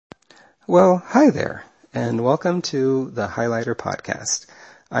Well, hi there, and welcome to the Highlighter Podcast.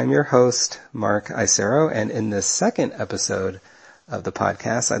 I'm your host, Mark Isero, and in this second episode of the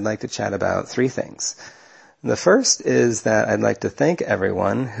podcast, I'd like to chat about three things. The first is that I'd like to thank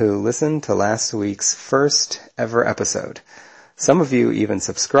everyone who listened to last week's first ever episode. Some of you even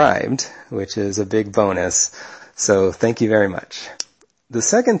subscribed, which is a big bonus, so thank you very much. The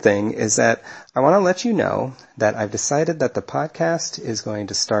second thing is that I want to let you know that I've decided that the podcast is going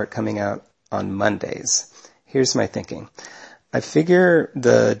to start coming out on Mondays. Here's my thinking. I figure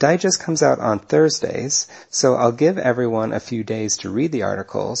the digest comes out on Thursdays, so I'll give everyone a few days to read the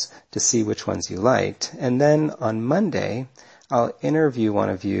articles to see which ones you liked, and then on Monday, I'll interview one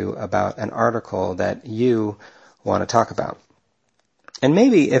of you about an article that you want to talk about. And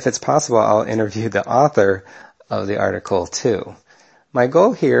maybe, if it's possible, I'll interview the author of the article too. My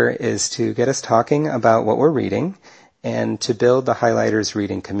goal here is to get us talking about what we're reading and to build the Highlighters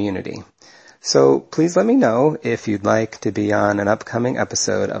reading community. So please let me know if you'd like to be on an upcoming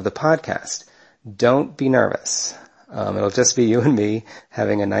episode of the podcast. Don't be nervous. It'll just be you and me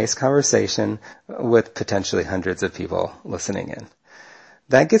having a nice conversation with potentially hundreds of people listening in.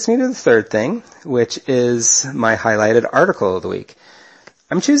 That gets me to the third thing, which is my highlighted article of the week.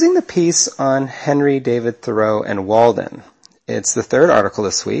 I'm choosing the piece on Henry David Thoreau and Walden. It's the third article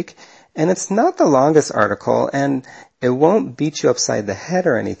this week, and it's not the longest article, and it won't beat you upside the head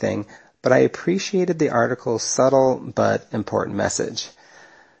or anything, but I appreciated the article's subtle but important message.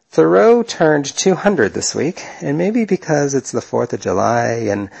 Thoreau turned 200 this week, and maybe because it's the 4th of July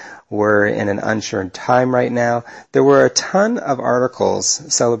and we're in an unsure time right now, there were a ton of articles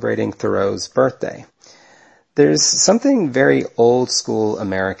celebrating Thoreau's birthday. There's something very old-school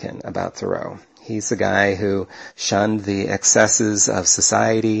American about Thoreau. He's the guy who shunned the excesses of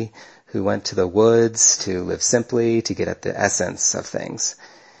society, who went to the woods to live simply, to get at the essence of things.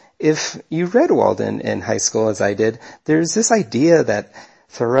 If you read Walden in high school, as I did, there's this idea that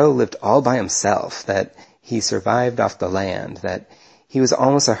Thoreau lived all by himself, that he survived off the land, that he was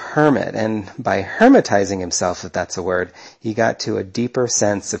almost a hermit, and by hermitizing himself, if that's a word, he got to a deeper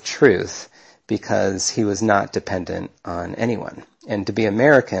sense of truth because he was not dependent on anyone. And to be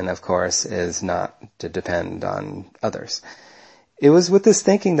American, of course, is not to depend on others. It was with this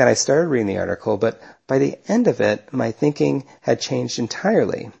thinking that I started reading the article, but by the end of it, my thinking had changed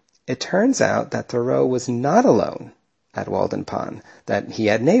entirely. It turns out that Thoreau was not alone at Walden Pond, that he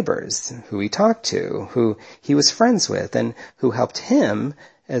had neighbors who he talked to, who he was friends with, and who helped him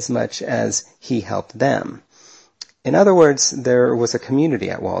as much as he helped them. In other words, there was a community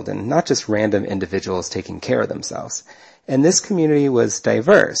at Walden, not just random individuals taking care of themselves. And this community was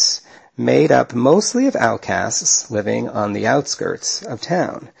diverse, made up mostly of outcasts living on the outskirts of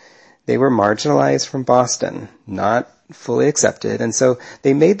town. They were marginalized from Boston, not fully accepted, and so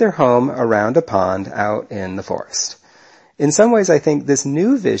they made their home around a pond out in the forest. In some ways, I think this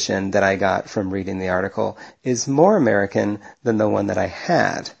new vision that I got from reading the article is more American than the one that I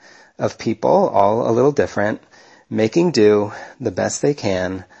had, of people, all a little different, making do the best they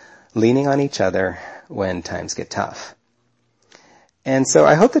can, leaning on each other when times get tough. And so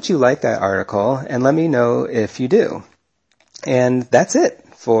I hope that you like that article, and let me know if you do. And that's it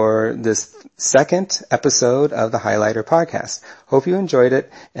for this second episode of the Highlighter Podcast. Hope you enjoyed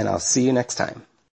it, and I'll see you next time.